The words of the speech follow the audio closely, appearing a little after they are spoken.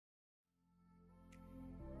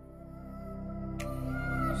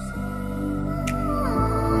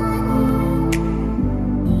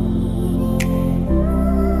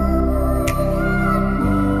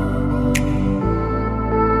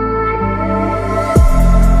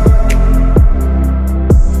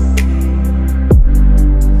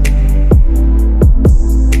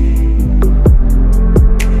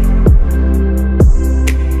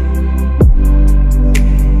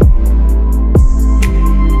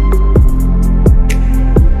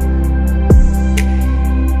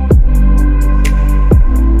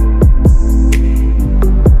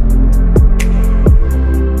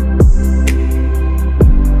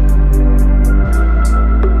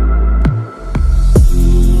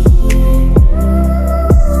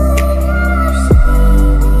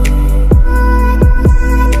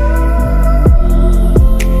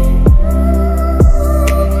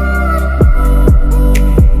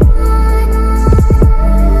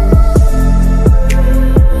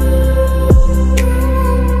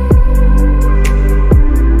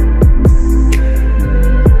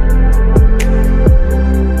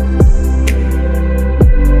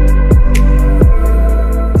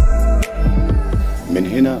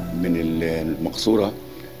هنا من المقصورة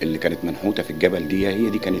اللي كانت منحوتة في الجبل دي، هي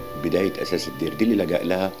دي كانت بداية أساس الدير. دي اللي لجأ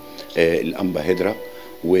لها الانبا هيدرا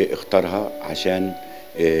واختارها عشان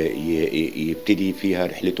يبتدي فيها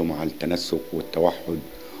رحلته مع التنسك والتوحد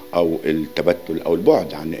أو التبتل أو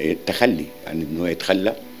البعد عن التخلي، يعني إنه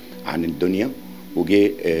يتخلى عن الدنيا،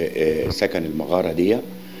 وجه سكن المغارة دي.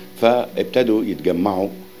 فابتدوا يتجمعوا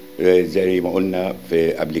زي ما قلنا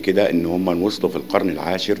في قبل كده ان هم وصلوا في القرن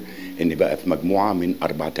العاشر ان بقى في مجموعه من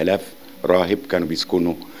 4000 راهب كانوا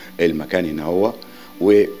بيسكنوا المكان هنا هو،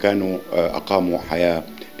 وكانوا اقاموا حياه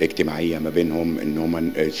اجتماعيه ما بينهم، ان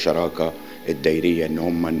هم الشراكه الدايريه، ان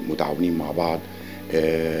هم متعاونين مع بعض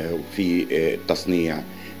في التصنيع،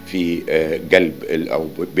 في جلب او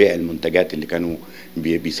بيع المنتجات اللي كانوا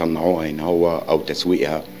بيصنعوها هنا هو او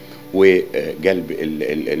تسويقها، وجلب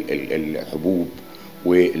الحبوب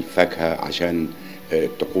والفاكهه عشان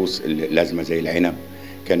الطقوس اللازمه زي العنب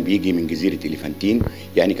كان بيجي من جزيره اليفانتين.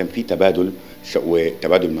 يعني كان في تبادل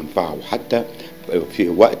وتبادل منفعه. وحتى في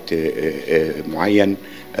وقت معين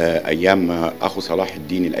ايام اخو صلاح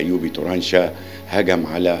الدين الايوبي تورانشا هجم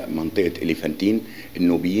على منطقه اليفانتين،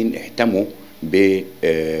 النوبيين احتموا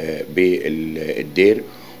بالدير،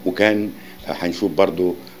 وكان هنشوف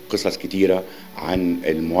برضو قصص كتيره عن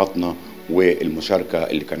المواطنه والمشاركه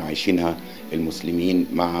اللي كانوا عايشينها المسلمين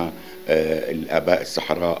مع الآباء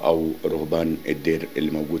الصحراء أو رهبان الدير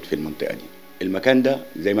اللي موجود في المنطقة دي. المكان ده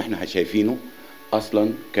زي ما احنا شايفينه أصلا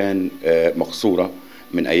كان مقصورة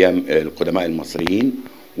من أيام القدماء المصريين،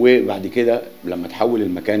 وبعد كده لما تحول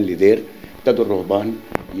المكان لدير ابتدوا الرهبان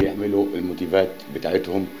يعملوا الموتيفات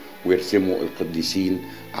بتاعتهم ويرسموا القديسين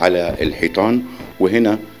على الحيطان.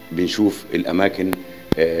 وهنا بنشوف الأماكن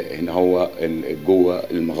هنا هو جوه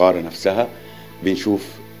المغارة نفسها، بنشوف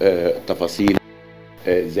تفاصيل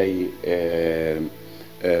زي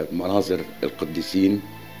مناظر القديسين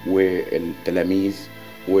والتلاميذ،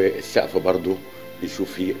 والسقف برضو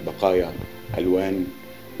بنشوف فيه بقايا ألوان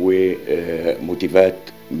وموتيفات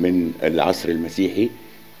من العصر المسيحي،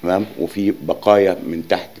 تمام، وفي بقايا من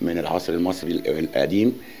تحت من العصر المصري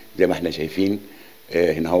القديم زي ما احنا شايفين.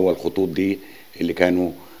 هنا هو الخطوط دي اللي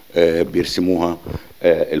كانوا بيرسموها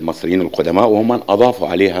المصريين القدماء، وهم أضافوا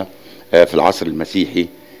عليها في العصر المسيحي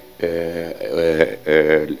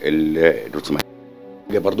الرسومات.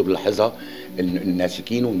 برضو بنلاحظها ان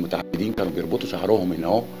الناسكين والمتعبدين كانوا بيربطوا شعرهم هنا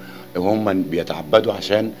اهو وهم بيتعبدوا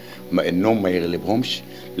عشان النوم ما يغلبهمش.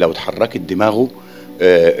 لو اتحركت دماغه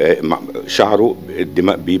شعره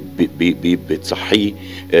الدماغ بتصحيه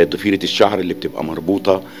ضفيرة الشعر اللي بتبقى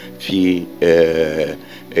مربوطة في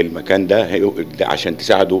المكان ده عشان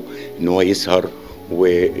تساعده ان هو يسهر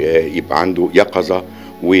ويبقى عنده يقظة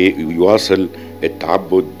ويواصل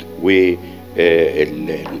التعبد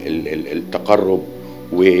والتقرب،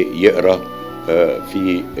 ويقرأ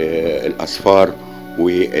في الأسفار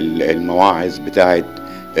والمواعظ بتاعة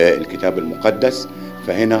الكتاب المقدس.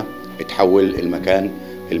 فهنا اتحول المكان،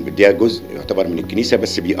 ده جزء يعتبر من الكنيسة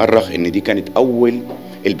بس بيؤرخ ان دي كانت اول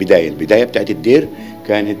البداية بتاعت الدير،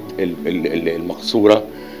 كانت المقصورة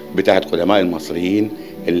بتاعت قدماء المصريين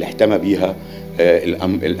اللي احتمى بيها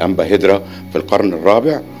الانبا هيدرا في القرن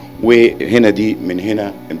الرابع. وهنا دي من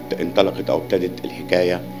هنا انطلقت او ابتدت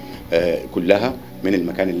الحكاية كلها من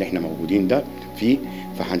المكان اللي احنا موجودين ده فيه.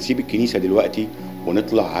 فهنسيب الكنيسة دلوقتي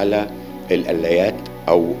ونطلع على القلايات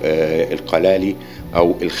او القلالي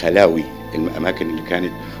او الخلاوي، الاماكن اللي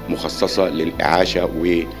كانت مخصصة للإعاشة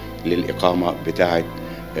وللإقامة بتاعة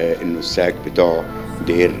النساك بتوع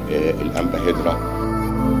دير الانبا هدرا.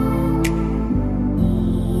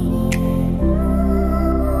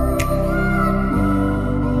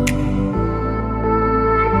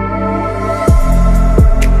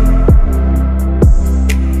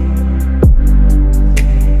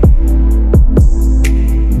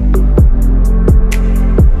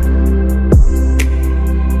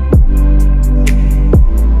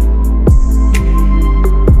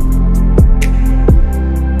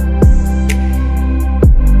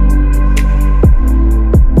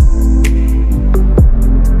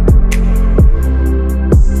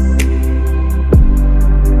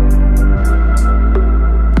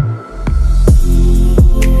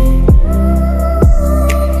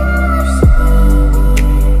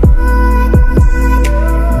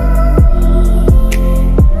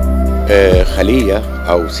 خلية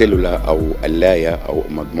أو سيلولا أو قلاية أو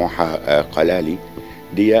مجموعة قلالي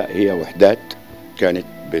دي هي وحدات كانت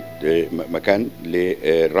مكان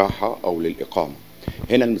للراحة أو للإقامة.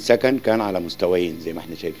 هنا السكن كان على مستويين زي ما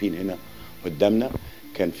احنا شايفين هنا قدامنا،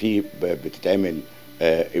 كان في بتتعمل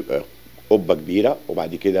قبة كبيرة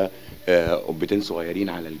وبعد كده قبتين صغيرين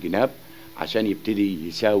على الجناب عشان يبتدي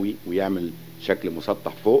يساوي ويعمل شكل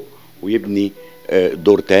مسطح فوق، ويبني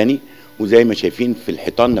دور تاني. وزي ما شايفين في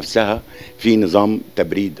الحيطان نفسها في نظام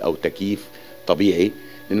تبريد او تكييف طبيعي،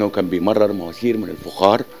 لانه كان بيمرر مواسير من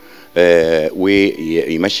الفخار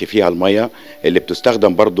ويمشي فيها الميه اللي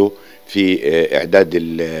بتستخدم برضو في اعداد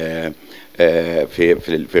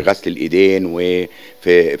في غسل الايدين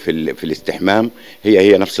وفي الاستحمام.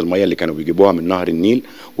 هي نفس الميه اللي كانوا بيجيبوها من نهر النيل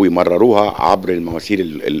ويمرروها عبر المواسير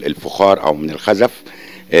الفخار او من الخزف.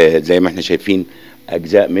 زي ما احنا شايفين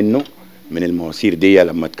اجزاء منه من المواسير دي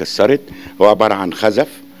لما اتكسرت، هو عباره عن خزف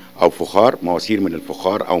او فخار، مواسير من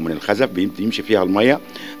الفخار او من الخزف بيمشي فيها الميه،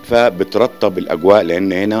 فبترطب الاجواء،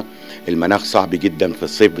 لان هنا المناخ صعب جدا في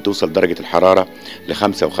الصيف، بتوصل درجه الحراره ل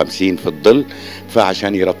 55 في الظل،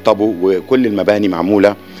 فعشان يرطبوا. وكل المباني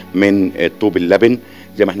معموله من طوب اللبن.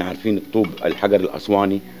 زي ما احنا عارفين الطوب الحجر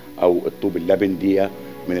الاسواني او الطوب اللبن دي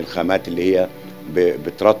من الخامات اللي هي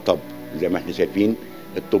بترطب. زي ما احنا شايفين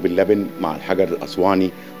الطوب اللبن مع الحجر الاسواني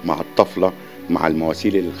مع الطفله مع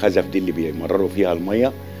المواسير الخزف دي اللي بيمرروا فيها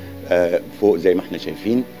الميه فوق زي ما احنا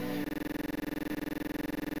شايفين.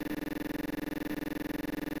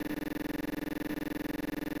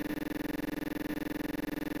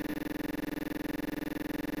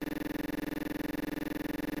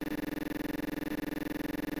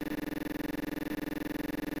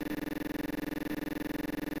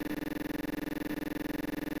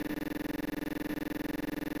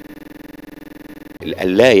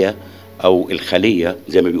 القلاية أو الخلية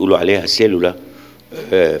زي ما بيقولوا عليها سيلولا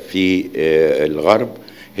في الغرب،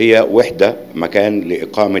 هي وحدة مكان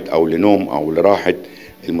لإقامة أو لنوم أو لراحة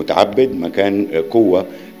المتعبد، مكان قوة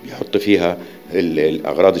بيحط فيها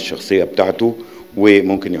الأغراض الشخصية بتاعته،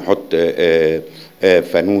 وممكن يحط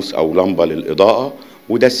فانوس أو لمبة للإضاءة،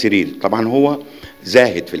 وده السرير. طبعا هو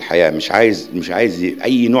زاهد في الحياة، مش عايز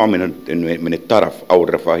أي نوع من الترف أو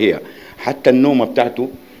الرفاهية. حتى النومة بتاعته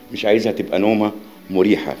مش عايزها تبقى نومة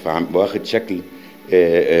مريحة، فواخد شكل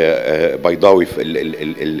بيضاوي في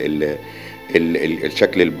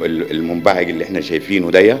الشكل المنبعج اللي احنا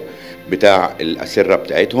شايفينه ده بتاع الأسرة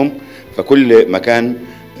بتاعتهم. فكل مكان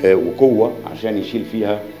وقوة عشان يشيل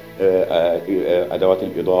فيها أدوات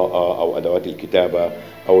الإضاءة أو أدوات الكتابة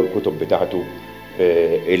أو الكتب بتاعته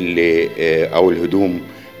اللي أو الهدوم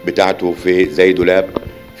بتاعته في زي دولاب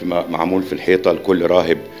معمول في الحيطة لكل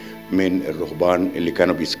راهب من الرهبان اللي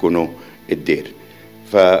كانوا بيسكنوا الدير.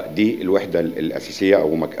 فدي الوحدة الأساسية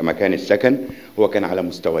أو مكان السكن. هو كان على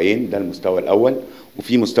مستويين، ده المستوى الأول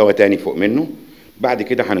وفي مستوى تاني فوق منه. بعد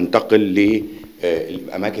كده هننتقل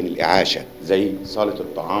لأماكن الإعاشة زي صالة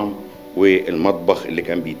الطعام والمطبخ اللي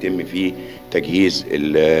كان بيتم فيه تجهيز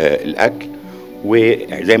الأكل.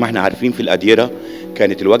 وزي ما احنا عارفين في الأديرة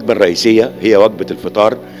كانت الوجبة الرئيسية هي وجبة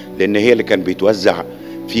الفطار، لأن هي اللي كان بيتوزع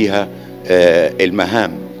فيها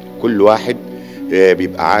المهام. كل واحد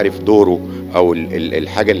بيبقى عارف دوره او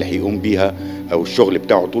الحاجه اللي هيقوم بيها او الشغل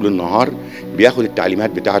بتاعه طول النهار، بياخد التعليمات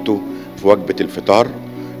بتاعته في وجبه الفطار.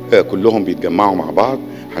 كلهم بيتجمعوا مع بعض.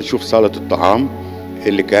 هنشوف صاله الطعام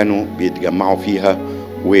اللي كانوا بيتجمعوا فيها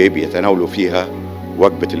وبيتناولوا فيها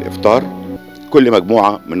وجبه الافطار. كل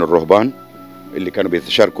مجموعه من الرهبان اللي كانوا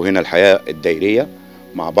بيتشاركوا هنا الحياه الديريه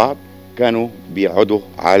مع بعض كانوا بيقعدوا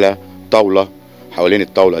على طاوله حوالين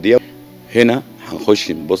الطاوله دي. هنا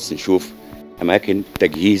هنخش نبص نشوف أماكن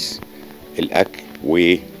تجهيز الأكل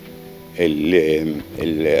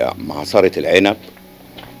ومعصرة العنب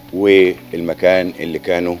والمكان اللي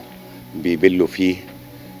كانوا بيبلوا فيه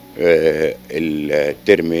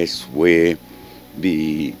الترمس. وهنا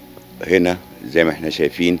زي ما احنا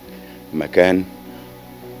شايفين مكان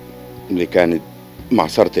اللي كانت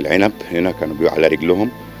معصرة العنب. هنا كانوا بيقعوا على رجلهم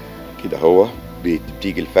كده، هو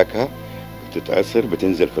بتيجي الفاكهة بتتعصر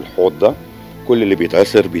بتنزل في الحوض ده. كل اللي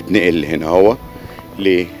بيتعصر بيتنقل هنا هو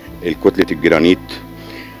للكتلة الجرانيت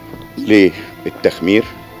للتخمير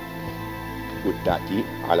والتعتيق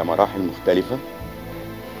على مراحل مختلفة.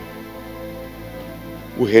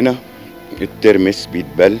 وهنا الترمس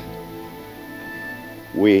بيتبل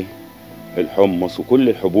والحمص وكل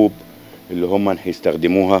الحبوب اللي هم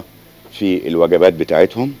هيستخدموها في الوجبات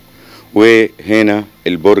بتاعتهم. وهنا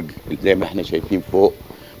البرج زي ما احنا شايفين فوق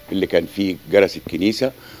اللي كان فيه جرس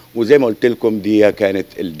الكنيسة. وزي ما قلت لكم دي كانت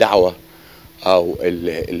الدعوة او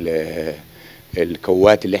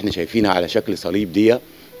الكوات اللي احنا شايفينها على شكل صليب دي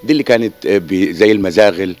اللي كانت زي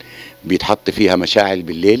المزاغل بيتحط فيها مشاعل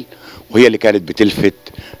بالليل، وهي اللي كانت بتلفت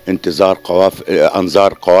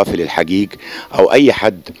انظار قوافل الحجيج او اي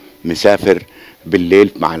حد مسافر بالليل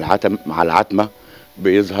مع العتمة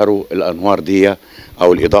بيظهروا الانوار دي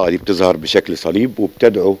او الاضاءة دي بتظهر بشكل صليب،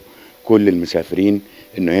 وبتدعو كل المسافرين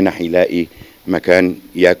انه هنا هيلاقي مكان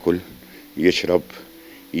ياكل يشرب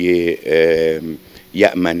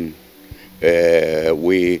يأمن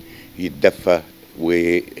يتدفى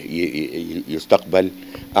ويستقبل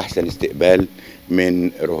أحسن استقبال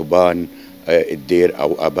من رهبان الدير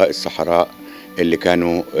أو آباء الصحراء اللي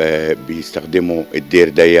كانوا بيستخدموا الدير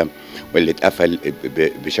دي، واللي اتقفل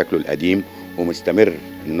بشكله القديم ومستمر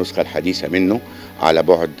النسخة الحديثة منه على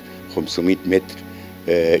بعد 500 متر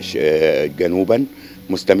جنوبا.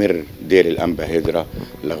 مستمر دير الانبا هدرا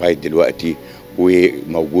لغاية دلوقتي،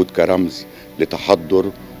 وموجود كرمز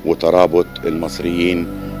لتحضر وترابط المصريين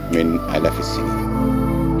من آلاف السنين.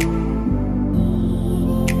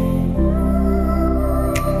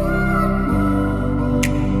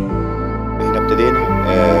 احنا ابتدينا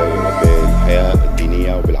بالحياة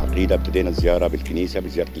الدينية وبالعقيدة، ابتدينا الزيارة بالكنيسة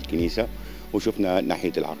بزيارة الكنيسة، وشفنا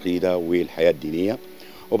ناحية العقيدة والحياة الدينية،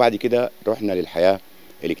 وبعد كده رحنا للحياة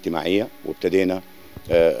الاجتماعية وابتدينا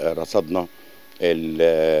رصدنا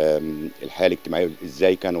الحياة الاجتماعية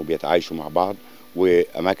ازاي كانوا بيتعايشوا مع بعض،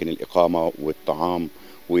 وأماكن الإقامة والطعام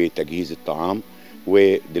وتجهيز الطعام.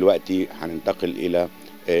 ودلوقتي هننتقل إلى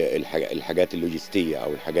الحاجات اللوجستية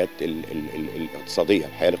أو الحاجات الاقتصادية.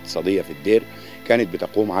 الحياة الاقتصادية في الدير كانت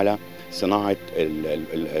بتقوم على صناعة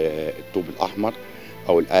الطوب الأحمر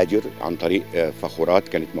أو الآجر عن طريق فخورات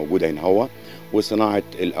كانت موجودة هنا هو، وصناعة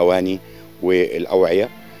الأواني والأوعية،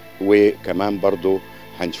 وكمان برضو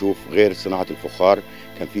هنشوف غير صناعة الفخار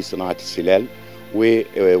كان في صناعة السلال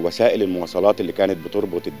ووسائل المواصلات اللي كانت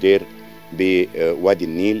بتربط الدير بوادي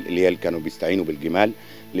النيل، اللي هي كانوا بيستعينوا بالجمال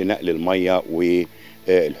لنقل المية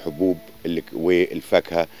والحبوب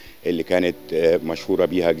والفاكهة اللي كانت مشهورة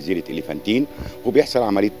بيها جزيرة إليفانتين. وبيحصل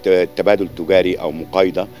عملية تبادل تجاري أو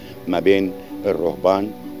مقايضة ما بين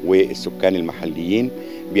الرهبان والسكان المحليين،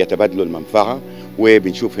 بيتبادلوا المنفعة.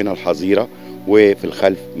 وبنشوف هنا الحظيرة، وفي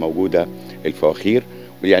الخلف موجودة الفواخير.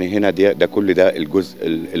 يعني هنا ده كل ده الجزء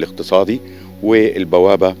الاقتصادي.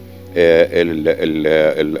 والبوابة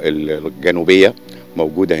الجنوبية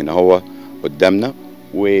موجودة هنا هو قدامنا،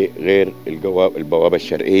 وغير البوابة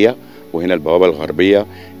الشرقية، وهنا البوابة الغربية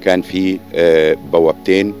كان في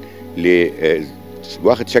بوابتين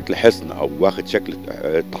واخد شكل حصن أو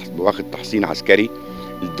واخد تحصين عسكري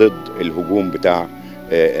ضد الهجوم بتاع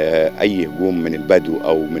أي هجوم من البدو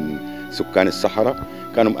أو من سكان الصحراء.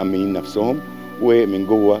 كانوا مأمنين نفسهم، ومن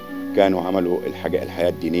جوه كانوا عملوا الحياة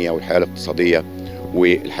الدينية والحياة الاقتصادية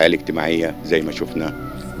والحياة الاجتماعية زي ما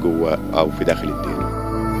شفنا جوه أو في داخل الدير.